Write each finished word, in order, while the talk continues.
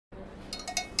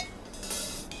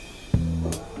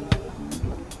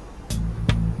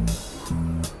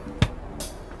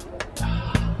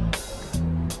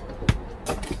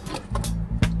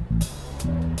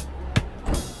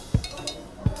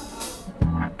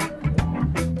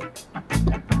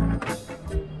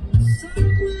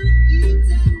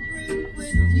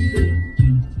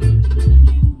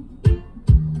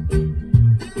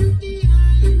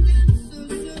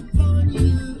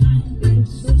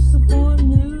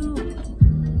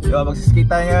Diba, magsiskate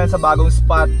tayo ngayon sa bagong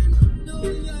spot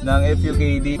ng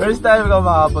Fukd. First time ko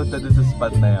makapunta dun sa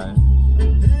spot na yan.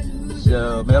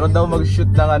 So, meron daw mag-shoot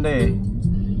ng ano eh.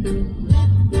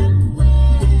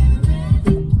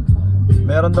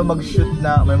 Meron daw mag-shoot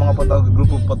na, may mga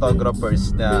group of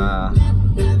photographers na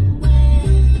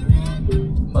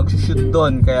mag-shoot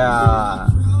doon, kaya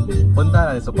punta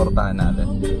natin, supportahan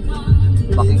natin.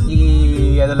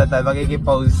 Ano lang tayo,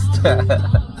 makiki-post.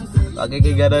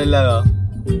 Makikigano'n lang, oh.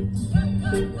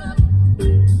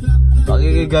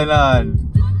 Makikigano'n.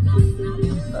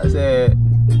 Kasi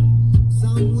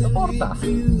suporta sa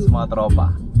mga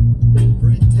tropa.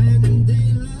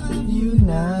 You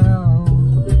now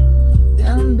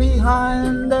and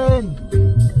behind them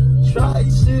try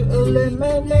to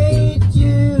eliminate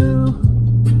you,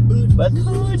 but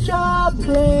who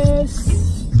jobless,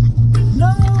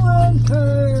 no one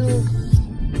could.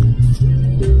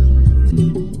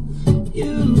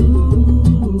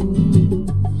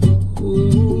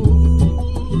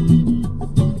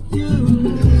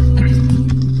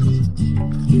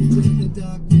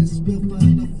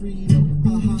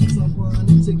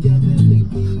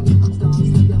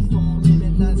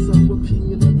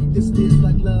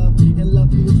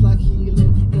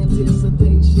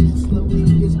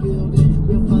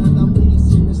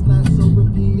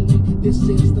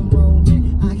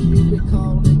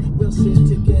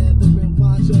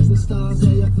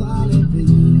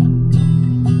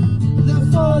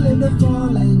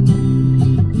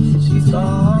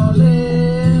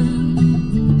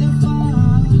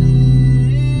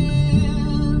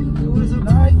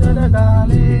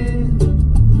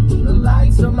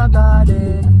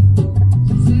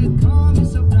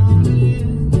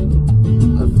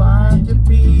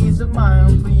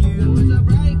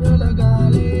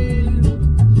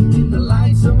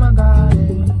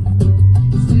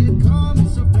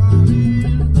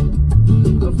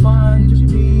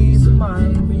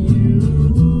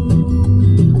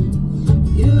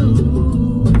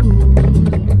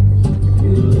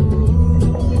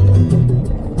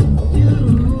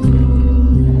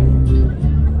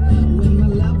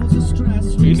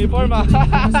 Uniform ah.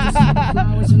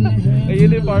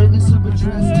 Uniform.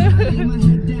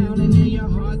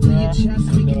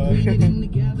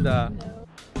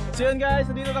 So yun guys,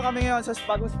 dito na kami ngayon sa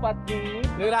bagong spot ni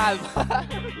Ralph.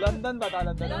 London ba?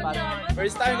 London.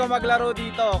 First time ko maglaro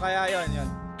dito, kaya yun.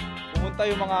 Pumunta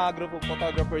yung mga group of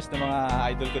photographers na mga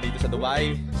idol ko dito sa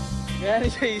Dubai. Kaya ni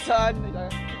Jason,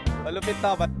 malupit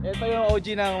na. Ito yung OG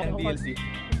ng DLC.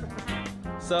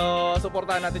 So,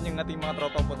 supportahan natin yung ating mga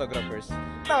tropang photographers.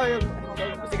 Ito yung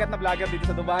sikat na vlogger dito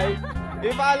sa Dubai.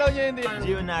 I-follow nyo yun dito.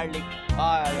 Gionarlic.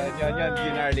 Ah, yan,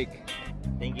 Gionarlic.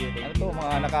 Thank you. Ano to,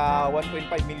 mga naka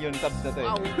 1.5 million subs na to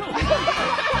eh.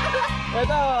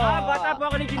 Ito. Bata po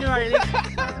ako ni Gionarlic.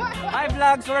 Hi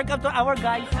vlogs, welcome to our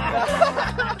guys.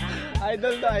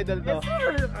 Idol to.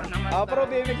 Pro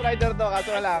BMX rider to,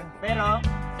 kaso na lang. Pero,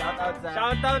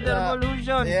 shoutout the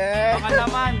Revolution. Yeah. Baka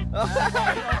naman.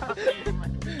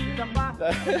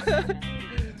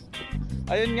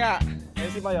 Ayun nga.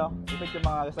 Ayun si Mayo. Ito yung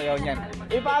mga sayaw niyan.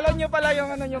 I-follow nyo pala yung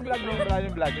yung vlog.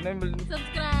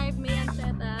 Subscribe, may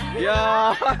anseta.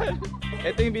 Yan.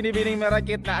 Ito yung binibining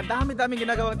marakit na ang dami-daming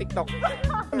ginagawang TikTok.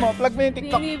 Plug mo yung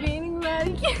TikTok. Binibining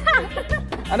marakit.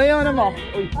 Ano yung ano mo?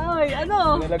 Uy. Ay,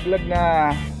 ano? Nalaglag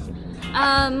na.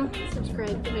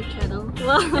 Subscribe to my channel.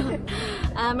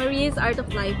 Maria's Art of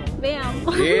Life. Bam!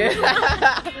 Yeah.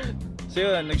 So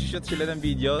yun, nag-shoot sila ng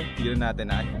video. Tignan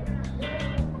natin na.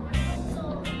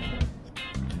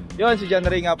 Yun, si John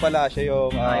Ray nga pala. Siya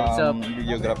yung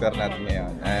videographer natin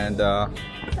ngayon. And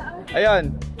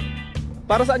ayun.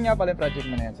 Para saan nga pala yung project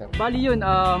mo na yan, sir? Bali yun,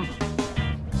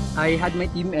 I had my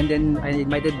team and then I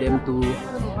invited them to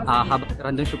have a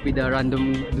random shoot with a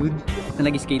random dude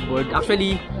na nag-skateboard.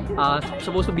 Actually,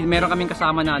 supposed to be, meron kaming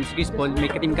kasama na si Chris Paul,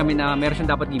 may ka-team kami na meron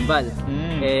siyang dapat gimbal.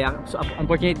 Eh, so,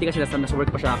 unfortunately kasi nasa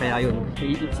work pa siya, kaya yun,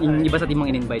 yung iba sa team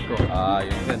ang in-invite ko.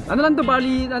 Yun. Ano lang to,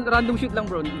 bali, random shoot lang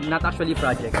bro, not actually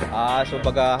project. So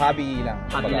baga hobby lang.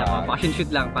 Hobby lang, passion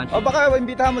shoot lang. Baka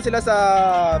imbitahan mo sila sa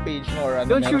page mo or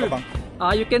ano, meron ka bang?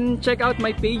 You can check out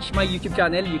my page, my YouTube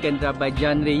channel. You can drop by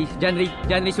John Ray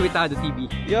Suitado TV.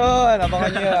 Yun, abangan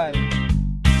nyo yan.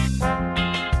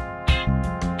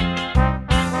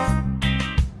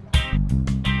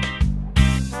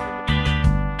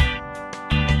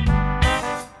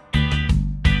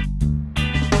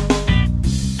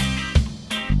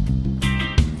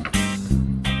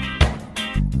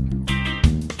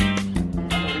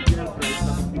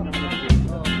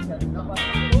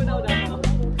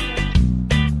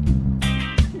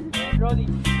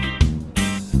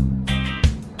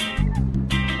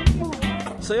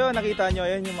 So yun, nakita nyo,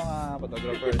 yan yung mga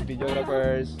photographers,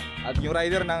 videographers, at yung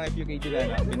rider ng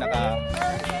FUKD na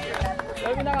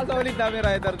pinaka-solid namin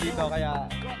rider dito.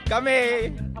 Kaya kami,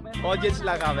 audience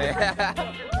lang kami.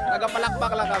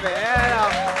 Nagapalakpak lang kami.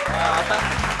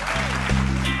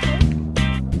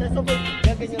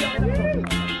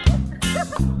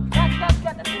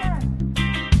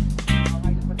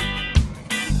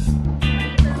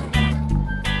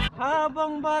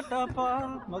 Habang bata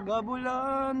pa,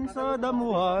 magabulan sa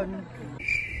damuhan,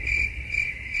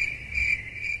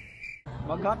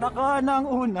 magkataka ng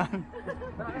unan.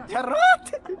 Charot!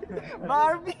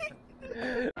 Barbie!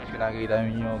 Nakikita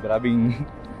niyo, grabing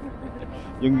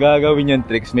yung gagawin yung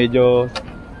tricks, medyo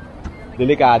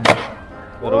delikado.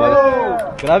 Pero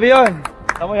grabe yun!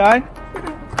 Tama yan?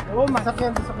 Oo,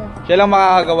 masakyan. Siya lang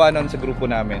makakagawa nun sa grupo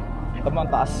namin. Tama ang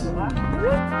taas.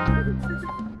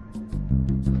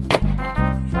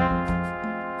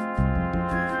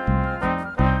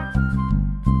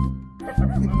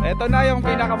 Ito na yung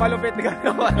pinakamalupit na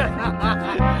gagawa.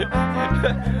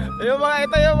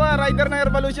 Ito yung mga rider ng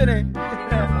Revolution eh.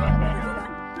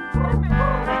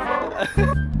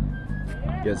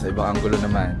 Yan, sa ibang angulo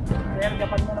naman.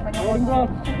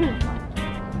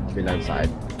 Bilang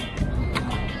side.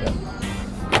 Yan.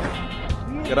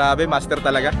 Grabe, master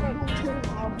talaga.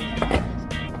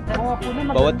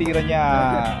 Bawat tira niya,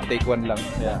 take one lang.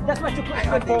 Yeah.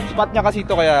 Spot niya kasi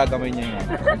ito, kaya gawin niya yun.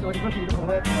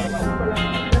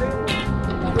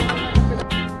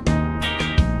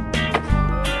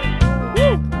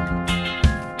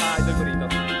 Idol ko rito.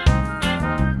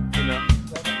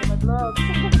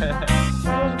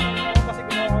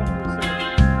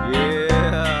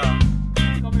 Yeah.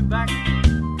 Coming back.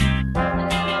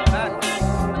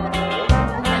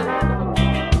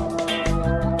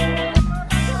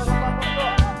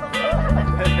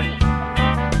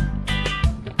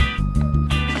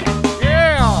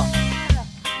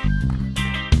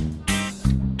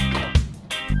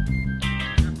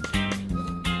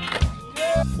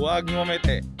 Huwag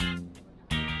ngumiti.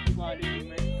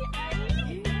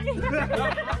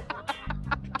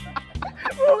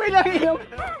 Okay lang yun.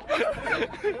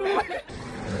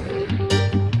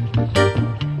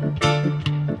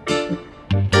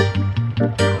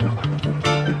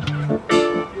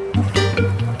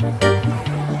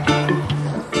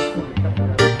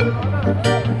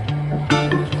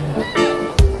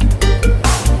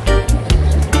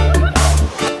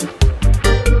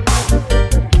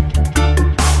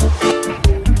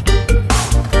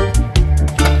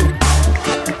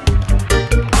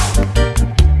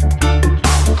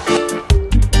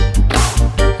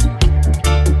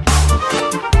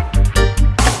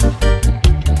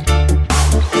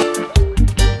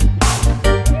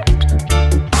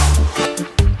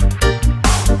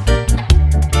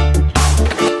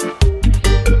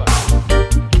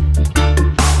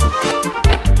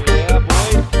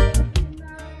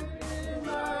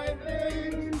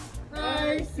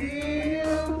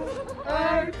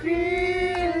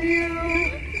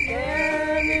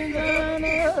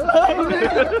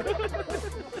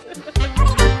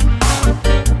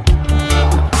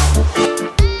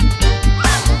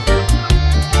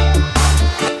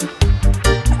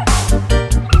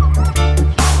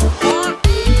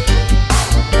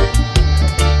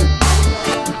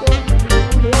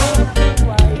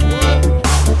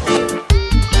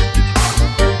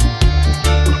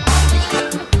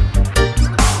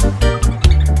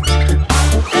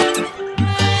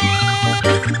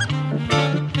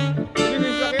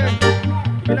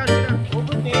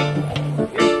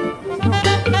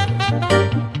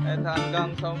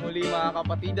 Hanggang sa muli mga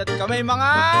kapatid at kami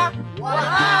mga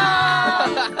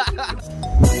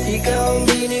Ikaw ang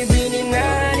binibining na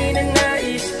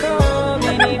ninanais ko,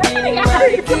 binibining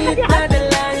marikit na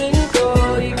dalangin ko.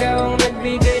 Ikaw ang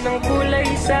nagbigay ng kulay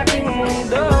sa aking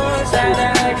mundo,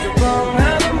 sana ay subong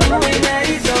habang buhay na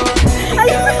ito.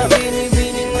 Ikaw ang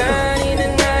binibining na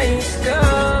ninanais ko,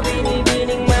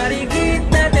 binibining marikit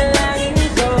na dalangin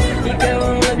ko. Ikaw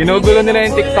ang nagbigay ginugulo nila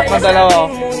yung TikTok ng dalawa.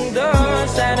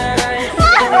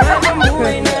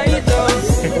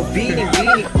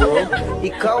 Bini-bini ko,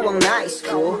 ikaw ang nais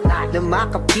ko na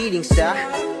makapiling sa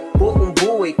buong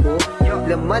buhay ko.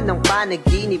 Laman ng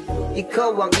panaginip,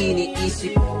 ikaw ang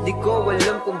iniisip. Di ko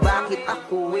alam kung bakit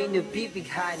ako ay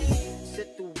nabibighani sa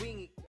tuwa.